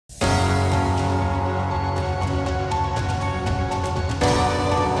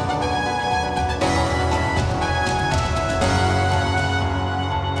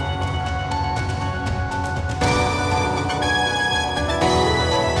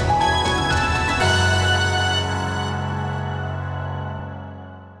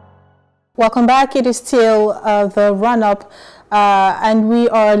Welcome back. It is still the run-up, and we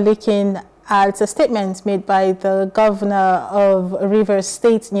are looking at a statement made by the governor of Rivers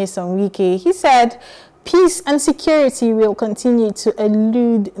State, Nyesom, Wike. He said, peace and security will continue to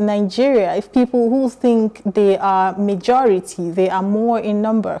elude Nigeria if people who think they are majority, they are more in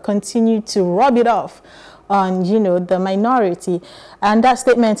number, continue to rub it off on, the minority. And that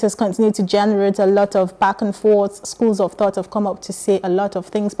statement has continued to generate a lot of back and forth. Schools of thought have come up to say a lot of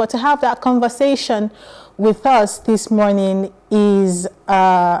things. But to have that conversation with us this morning is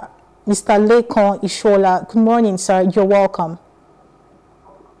Mr. Lekan Ishola. Good morning, sir. You're welcome.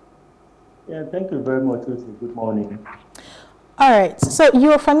 Yeah, thank you very much, Lucy. Good morning. All right. So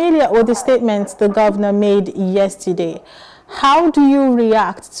you're familiar with the statement the governor made yesterday. How do you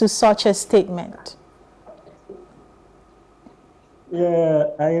react to such a statement? Yeah,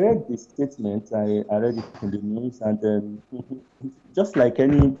 I read the statement. I read it in the news, and just like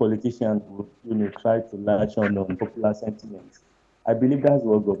any politician would, try to latch on popular sentiments, I believe that's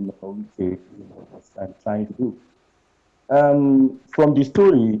what Governor Wike was trying to do. From the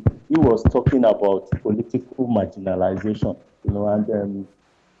story, he was talking about political marginalization, and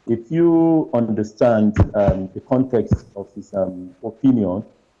if you understand the context of his opinion,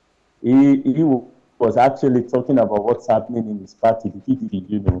 he was actually talking about what's happening in his party, the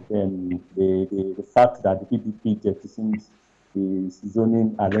PDP, and the fact that the PDP jettisoned the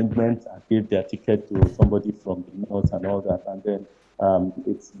zoning arrangement and gave their ticket to somebody from the north and all that. And then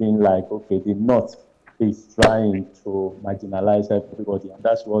it's been like, okay, the north is trying to marginalize everybody. And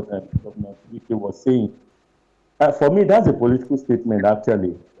that's what Governor Wike was saying. For me, that's a political statement,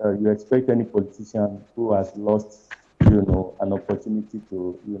 actually. You expect any politician who has lost, an opportunity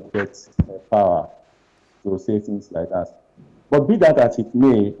to, get power to say things like that. But be that as it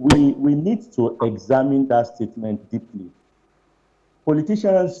may, we need to examine that statement deeply.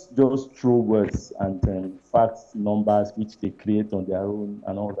 Politicians just throw words and facts, numbers, which they create on their own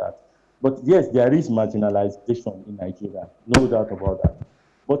and all that. But yes, there is marginalization in Nigeria, no doubt about that.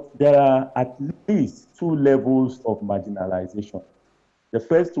 But there are at least two levels of marginalization. The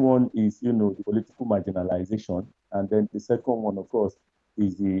first one is, the political marginalization, and then the second one, of course,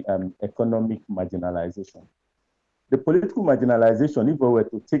 is the economic marginalization. The political marginalization, if I were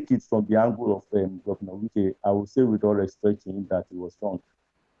to take it from the angle of Governor Wike, I would say with all respect to him that he was wrong.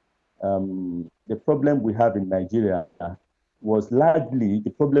 The problem we have in Nigeria was largely,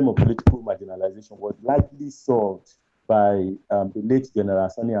 the problem of political marginalization was largely solved by the late General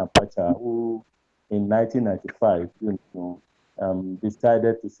Sani Abacha, who in 1995,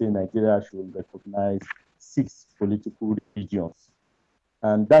 decided to say Nigeria should recognize 6 political regions.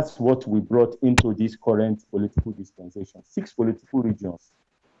 And that's what we brought into this current political dispensation, 6 political regions.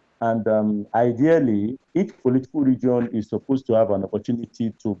 And ideally, each political region is supposed to have an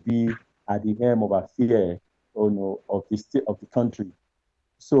opportunity to be at the helm of affairs of the state of the country.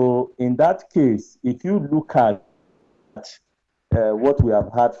 So in that case, if you look at what we have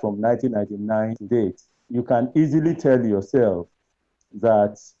had from 1999 to date, you can easily tell yourself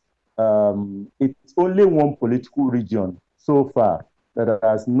that it's only one political region so far that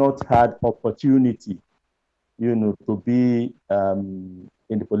has not had opportunity, to be in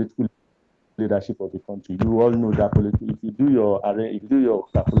the political leadership of the country. You all know that if you do your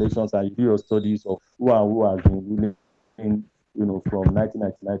calculations and you do your studies of who has been ruling, from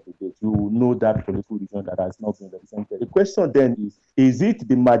 1999 to date, you will know that political region that has not been represented. The question then is it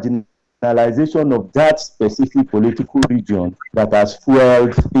the marginalization of that specific political region that has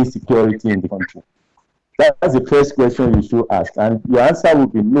fueled insecurity in the country? That's the first question you should ask. And your answer will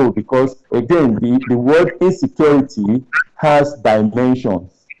be no, because again, the word insecurity has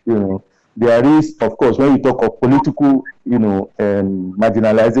dimensions. There is, of course, when you talk of political,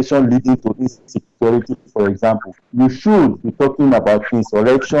 marginalization leading to insecurity, for example, you should be talking about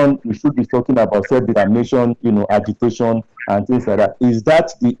insurrection, you should be talking about self-determination, agitation and things like that. Is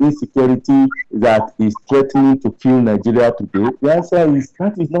that the insecurity that is threatening to kill Nigeria today? The answer is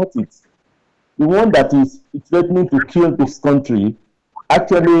that is not it. The one that is threatening to kill this country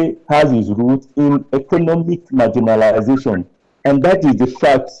actually has its root in economic marginalization. And that is the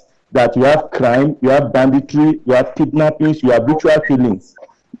fact that you have crime, you have banditry, you have kidnappings, you have ritual killings.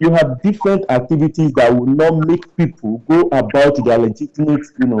 You have different activities that will not make people go about their legitimate,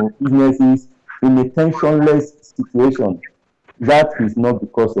 businesses in a tensionless situation. That is not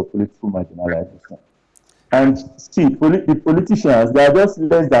because of political marginalization. And see, the politicians, they are just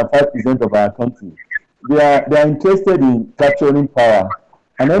less than 5% of our country. They are interested in capturing power.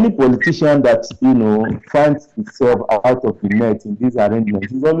 And any politician that, finds itself out of the net in these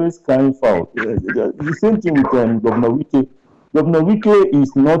arrangements is always crying foul. The same thing with Governor Wike. Governor Wike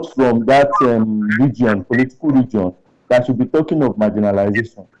is not from that region, political region, that should be talking of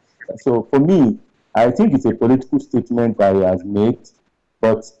marginalization. So for me, I think it's a political statement that he has made.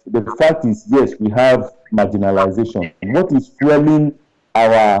 But the fact is, yes, we have marginalization. What is fueling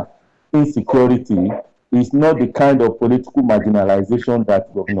our insecurity is not the kind of political marginalization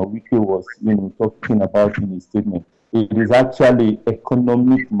that Governor Wike was, talking about in his statement. It is actually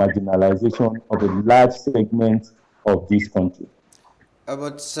economic marginalization of a large segment of this country.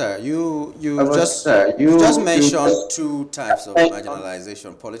 But sir, you just mentioned two types of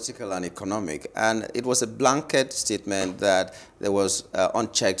marginalization, political and economic, and it was a blanket statement that there was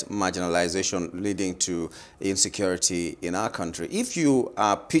unchecked marginalization leading to insecurity in our country. If you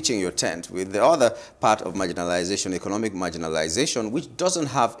are pitching your tent with the other part of marginalization, economic marginalization, which doesn't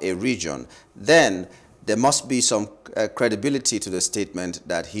have a region, then there must be some credibility to the statement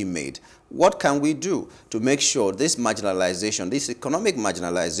that he made. What can we do to make sure this marginalization, this economic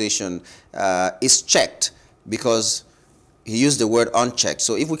marginalization is checked? Because he used the word unchecked.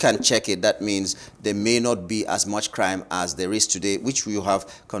 So if we can check it, that means there may not be as much crime as there is today, which we have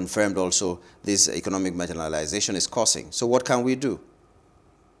confirmed also this economic marginalization is causing. So what can we do?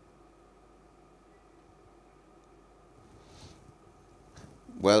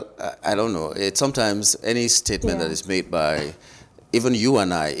 Well, I don't know. Sometimes any statement that is made by even you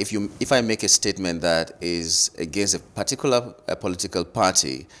and I, if I make a statement that is against a particular political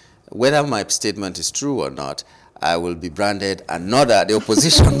party, whether my statement is true or not, I will be branded another, the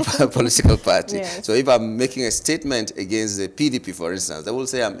opposition political party. Yes. So if I'm making a statement against the PDP, for instance, they will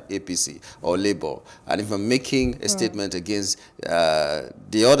say I'm APC or Labour. And if I'm making a statement against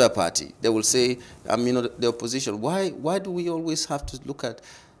the other party, they will say I'm the opposition. Why do we always have to look at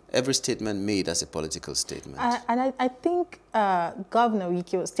every statement made as a political statement? And I think Governor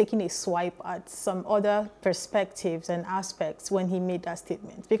Wike was taking a swipe at some other perspectives and aspects when he made that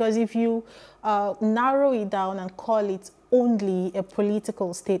statement. Because if you narrow it down and call it only a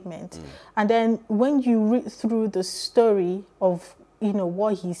political statement, and then when you read through the story of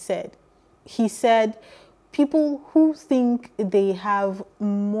what he said people who think they have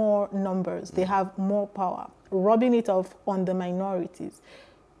more numbers, they have more power, rubbing it off on the minorities.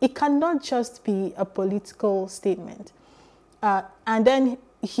 It cannot just be a political statement. And then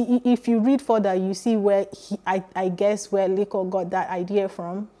if you read further, you see where I guess where Lekan got that idea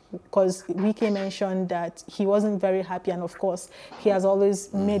from, because Wike mentioned that he wasn't very happy, and of course he has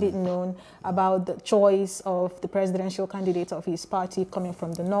always made it known about the choice of the presidential candidate of his party coming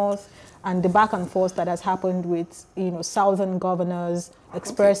from the north, and the back and forth that has happened with southern governors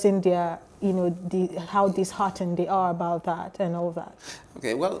expressing their how disheartened they are about that and all that.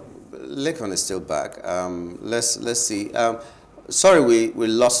 Okay, well, Lekan is still back. Let's see. Sorry, we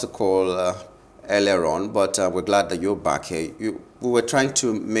lost the call earlier on, but we're glad that you're back here. We were trying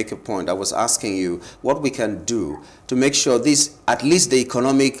to make a point. I was asking you what we can do to make sure this, at least the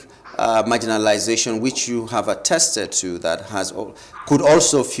economic marginalization, which you have attested to, that could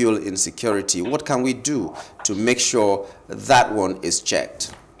also fuel insecurity. What can we do to make sure that one is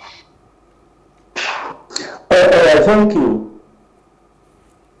checked? Thank you.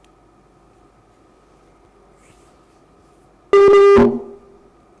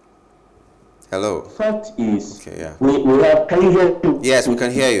 Hello. Fact is, okay, yeah. we have, can you hear me? Yes, we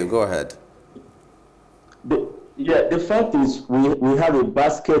can hear you. Go ahead. The fact is we have a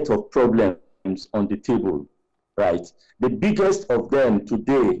basket of problems on the table, right? The biggest of them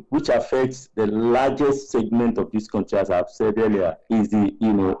today, which affects the largest segment of this country, as I've said earlier, is the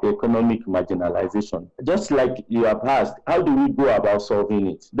economic marginalization. Just like you have asked, how do we go about solving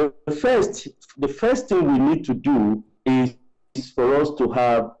it? The first thing we need to do is for us to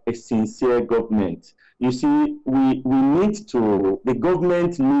have a sincere government. You see, the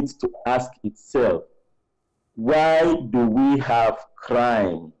government needs to ask itself, why do we have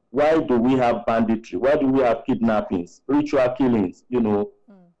crime? Why do we have banditry? Why do we have kidnappings, ritual killings,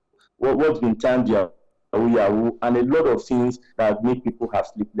 what's been termed Yahoo, and a lot of things that make people have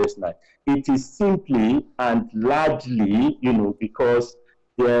sleepless nights? It is simply and largely, because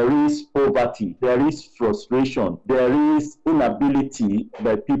there is poverty, there is frustration, there is inability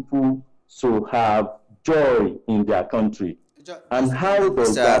by people to have joy in their country. And how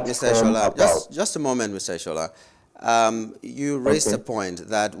does that come about? Just a moment, Mr. Ishola. You raised a point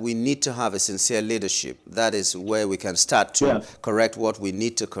that we need to have a sincere leadership. That is where we can start to correct what we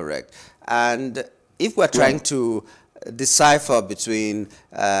need to correct. And if we're trying to decipher between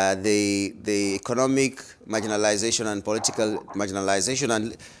the economic marginalization and political marginalization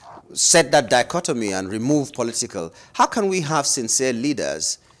and set that dichotomy and remove political, how can we have sincere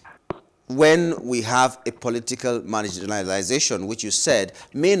leaders when we have a political marginalization, which you said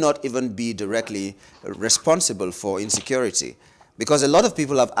may not even be directly responsible for insecurity. Because a lot of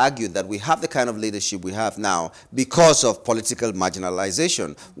people have argued that we have the kind of leadership we have now because of political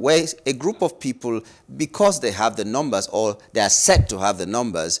marginalization, where a group of people, because they have the numbers or they are set to have the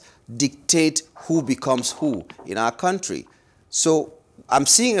numbers, dictate who becomes who in our country. So I'm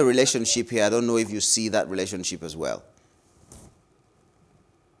seeing a relationship here. I don't know if you see that relationship as well.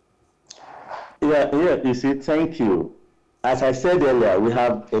 Yeah, you see, thank you. As I said earlier, we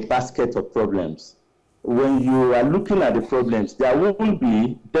have a basket of problems. When you are looking at the problems, there will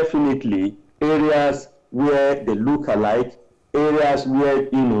be definitely areas where they look alike, areas where,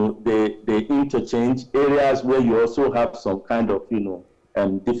 they interchange, areas where you also have some kind of,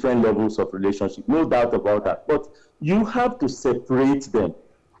 different levels of relationship. No doubt about that. But you have to separate them.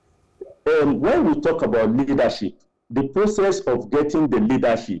 When we talk about leadership, the process of getting the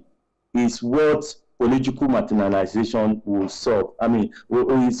leadership is what political marginalization will solve. I mean,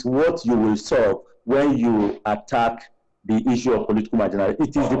 is what you will solve when you attack the issue of political marginalization.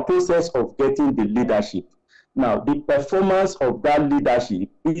 It is the process of getting the leadership. Now, the performance of that leadership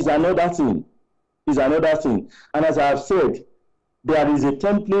is another thing. And as I have said, there is a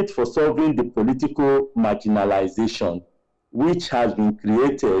template for solving the political marginalization, which has been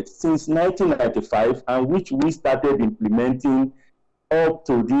created since 1995 and which we started implementing up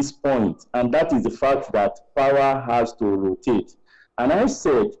to this point, and that is the fact that power has to rotate. And I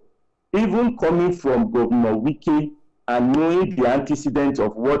said, even coming from Governor Wike and knowing the antecedent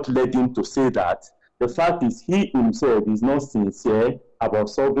of what led him to say that, the fact is he himself is not sincere about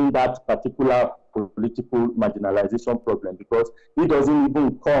solving that particular political marginalization problem, because he doesn't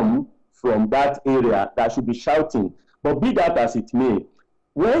even come from that area that should be shouting. But be that as it may,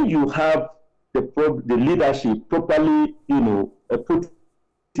 when you have the leadership properly, put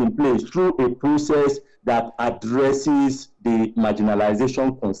in place through a process that addresses the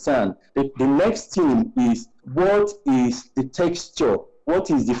marginalization concern, the next thing is, what is the texture?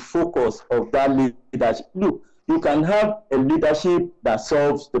 What is the focus of that leadership? Look, you can have a leadership that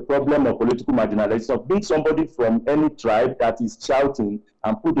solves the problem of political marginalization. Bring somebody from any tribe that is shouting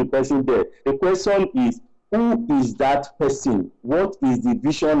and put the person there. The question is, who is that person? What is the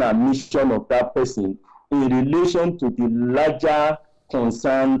vision and mission of that person in relation to the larger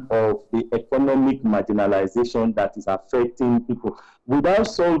concern of the economic marginalization that is affecting people? Without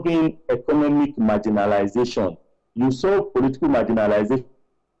solving economic marginalization, you solve political marginalization.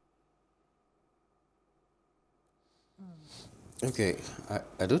 Okay,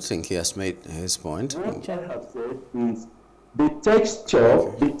 I don't think he has made his point. What I have said is the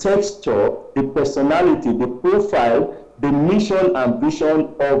texture, the personality, the profile, the mission and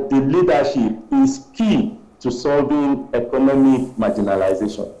vision of the leadership is key to solving economic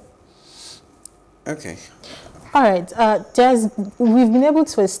marginalization. Okay. All right. We've been able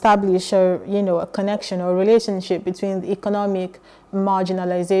to establish a connection or relationship between the economic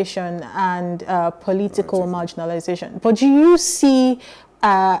marginalization and political marginalization. But do you see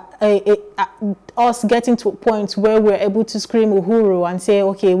us getting to a point where we're able to scream uhuru and say,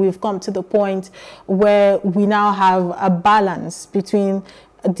 okay, we've come to the point where we now have a balance between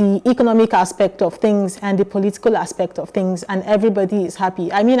the economic aspect of things and the political aspect of things, and everybody is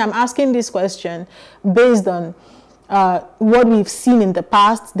happy? I mean, I'm asking this question based on what we've seen in the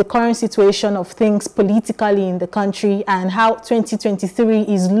past, the current situation of things politically in the country, and how 2023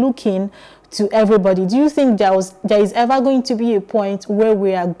 is looking to everybody. Do you think there is ever going to be a point where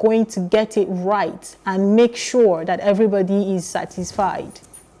we are going to get it right and make sure that everybody is satisfied?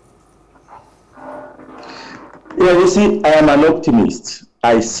 Yeah, you see, I am an optimist.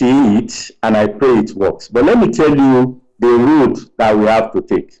 I see it and I pray it works. But let me tell you the route that we have to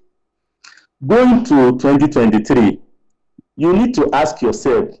take. Going to 2023, you need to ask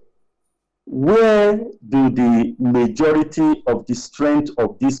yourself, where do the majority of the strength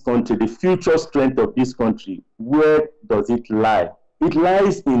of this country, the future strength of this country, where does it lie? It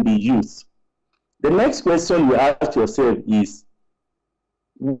lies in the youth. The next question you ask yourself is,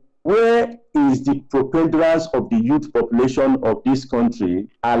 where is the preponderance of the youth population of this country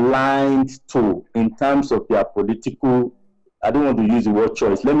aligned to in terms of their political, I don't want to use the word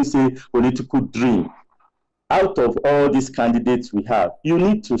choice, let me say political dream? Out of all these candidates we have, you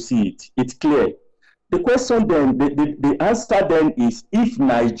need to see it. It's clear. The question then, the answer then is, if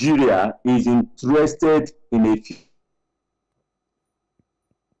Nigeria is interested in a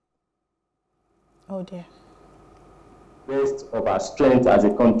best of our strength as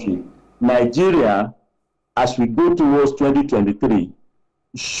a country, Nigeria, as we go towards 2023,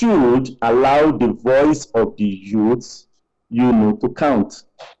 should allow the voice of the youths, to count.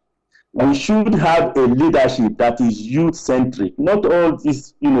 We should have a leadership that is youth-centric, not all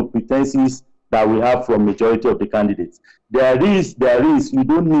these, pretenses that we have from majority of the candidates. There is, you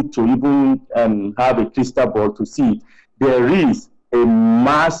don't need to even have a crystal ball to see it. There is a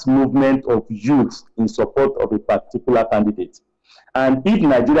mass movement of youth in support of a particular candidate. And if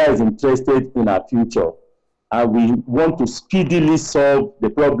Nigeria is interested in our future, and we want to speedily solve the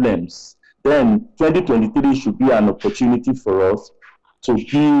problems, then 2023 should be an opportunity for us to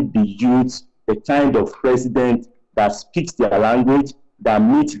give the youth a kind of president that speaks their language, that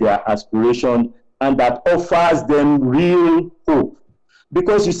meets their aspiration, and that offers them real hope.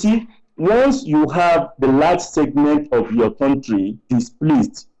 Because you see, once you have the large segment of your country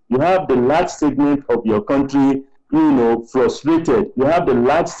displeased, you have the large segment of your country, frustrated, you have the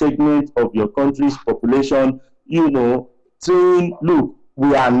large segment of your country's population, saying, look,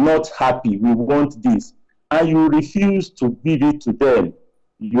 we are not happy, we want this, and you refuse to give it to them,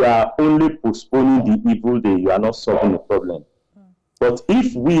 you are only postponing the evil day, you are not solving the problem. But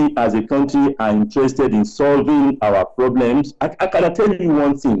if we as a country are interested in solving our problems, I can tell you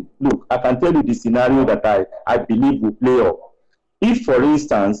one thing. Look, I can tell you the scenario that I believe will play out. If, for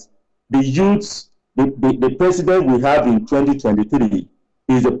instance, the youths, the president we have in 2023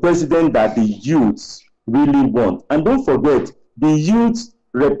 is the president that the youths really want. And don't forget, the youth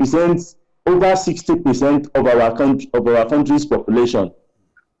represents over 60% of our country's population.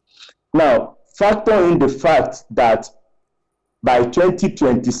 Now, factor in the fact that by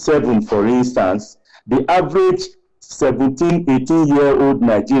 2027, for instance, the average 17, 18-year-old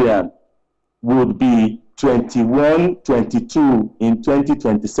Nigerian would be 21, 22 in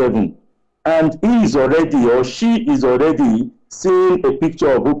 2027. And he is already, or she is already, seeing a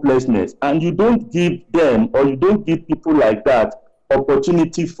picture of hopelessness. And you don't give them, or you don't give people like that,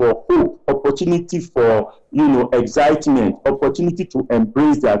 opportunity for hope, opportunity for, excitement, opportunity to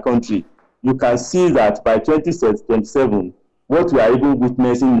embrace their country. You can see that by 2027, what we are even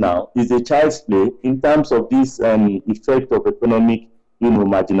witnessing now is a child's play in terms of this effect of economic,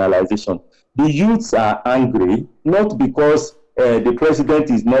 marginalization. The youths are angry, not because the president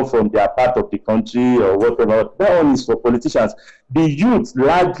is not from their part of the country or whatever. That one is for politicians. The youths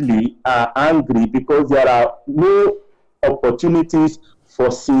largely are angry because there are no opportunities for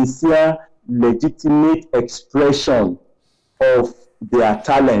sincere, legitimate expression of their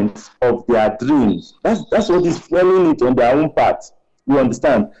talents, of their dreams. That's what is fueling it on their own part. You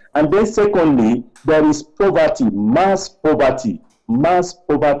understand? And then secondly, there is poverty, mass poverty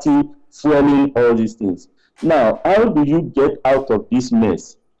fueling all these things. Now, how do you get out of this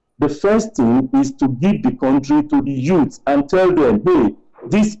mess? The first thing is to give the country to the youth and tell them, hey,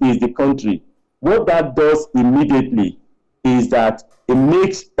 this is the country. What that does immediately is that it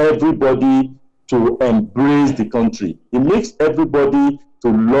makes everybody to embrace the country. It makes everybody to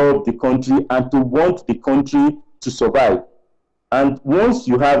love the country and to want the country to survive. And once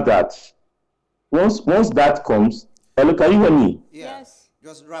you have that, once that comes, hello, can you hear me? Yeah. Yes.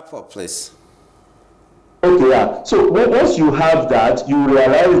 Just wrap up, please. Okay, yeah. So once you have that, you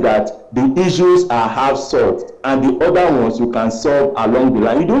realize that the issues are half solved, and the other ones you can solve along the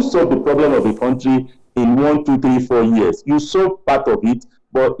line. You don't solve the problem of the country in 1, 2, 3, 4 years. You solve part of it,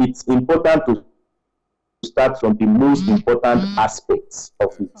 but it's important to start from the most important aspects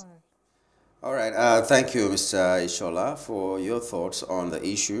of it. All right. Thank you, Mr. Ishola, for your thoughts on the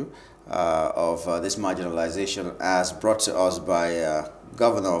issue of this marginalization as brought to us by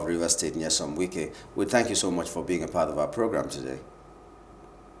Governor of Rivers State, Nyesom Wike. We thank you so much for being a part of our program today.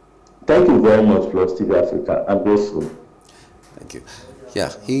 Thank you very much, Plus TV Africa. I'm grateful. Thank you.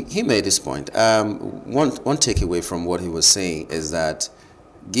 Yeah, he made this point. One takeaway from what he was saying is that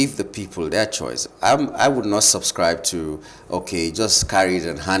give the people their choice. I would not subscribe to, okay, just carry it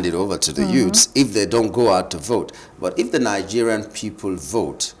and hand it over to the youths if they don't go out to vote. But if the Nigerian people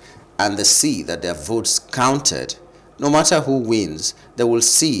vote and they see that their votes counted, no matter who wins, they will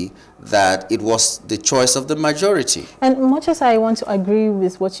see that it was the choice of the majority. And much as I want to agree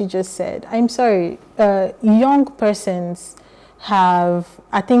with what you just said, I'm sorry, young persons have,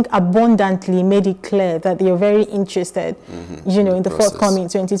 I think, abundantly made it clear that they are very interested, in the forthcoming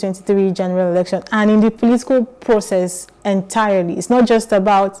 2023 general election and in the political process entirely. It's not just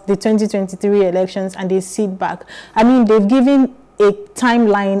about the 2023 elections and they sit back. I mean, they've given a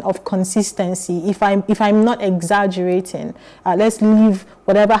timeline of consistency. If I'm not exaggerating, let's leave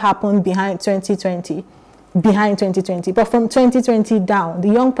whatever happened behind 2020. But from 2020 down, the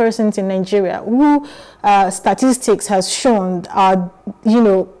young persons in Nigeria who statistics has shown are,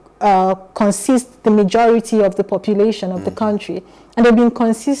 consist the majority of the population of the country, and they've been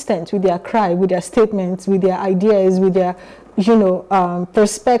consistent with their cry, with their statements, with their ideas, with their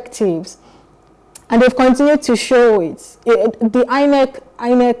perspectives. And they've continued to show it. The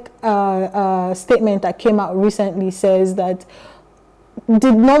INEC statement that came out recently says that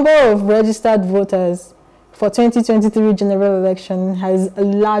the number of registered voters for 2023 general election has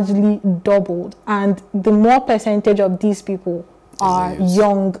largely doubled. And the more percentage of these people are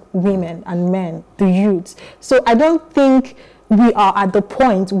young women and men, the youths. So I don't think we are at the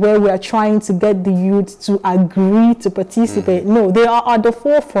point where we are trying to get the youth to agree to participate. No, they are at the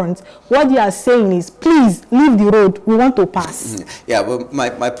forefront. What they are saying is, please leave the road. We want to pass. Yeah, well,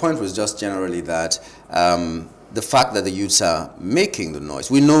 my point was just generally that the fact that the youths are making the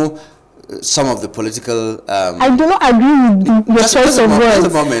noise. We know some of the political... I do not agree with your choice of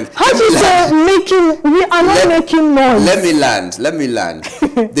words. How do you say making... We are not making noise. Let me land.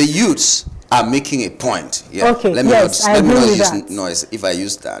 The youths are making a point. Yeah. Okay, let me not use noise if I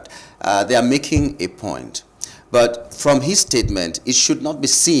use that. They are making a point. But from his statement, it should not be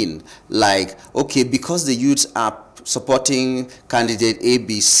seen like, okay, because the youths are supporting candidate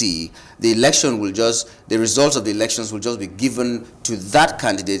ABC, the results of the elections will just be given to that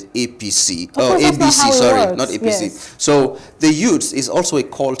candidate APC, or ABC, sorry, not APC. Yes. So the youths is also a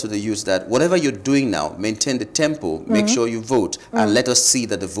call to the youths that whatever you're doing now, maintain the tempo, make sure you vote, and let us see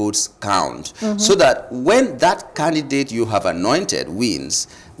that the votes count. So that when that candidate you have anointed wins,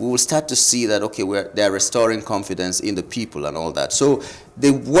 we will start to see that, okay, they're restoring confidence in the people and all that. So the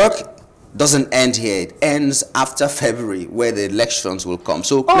work doesn't end here. It ends after February, where the elections will come.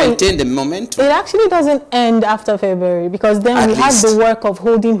 So maintain the momentum. It actually doesn't end after February, because then we have the work of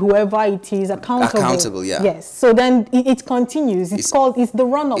holding whoever it is accountable. Accountable, yeah. Yes. So then it continues. It's the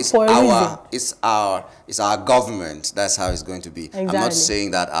run-up for a reason. It's our government. That's how it's going to be. Exactly. I'm not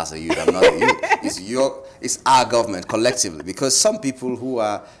saying that as a youth. I'm not a youth. It's our government collectively, because some people who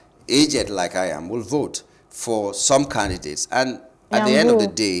are aged like I am will vote for some candidates, and at the end of the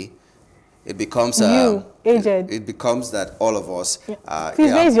day, it becomes it becomes that all of us.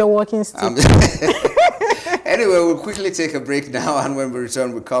 Please raise your walking stick. Anyway, we'll quickly take a break now, and when we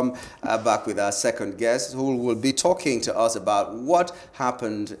return, we'll come back with our second guest, who will be talking to us about what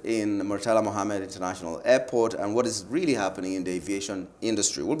happened in Murtala Mohammed International Airport and what is really happening in the aviation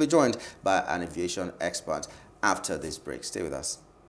industry. We'll be joined by an aviation expert after this break. Stay with us.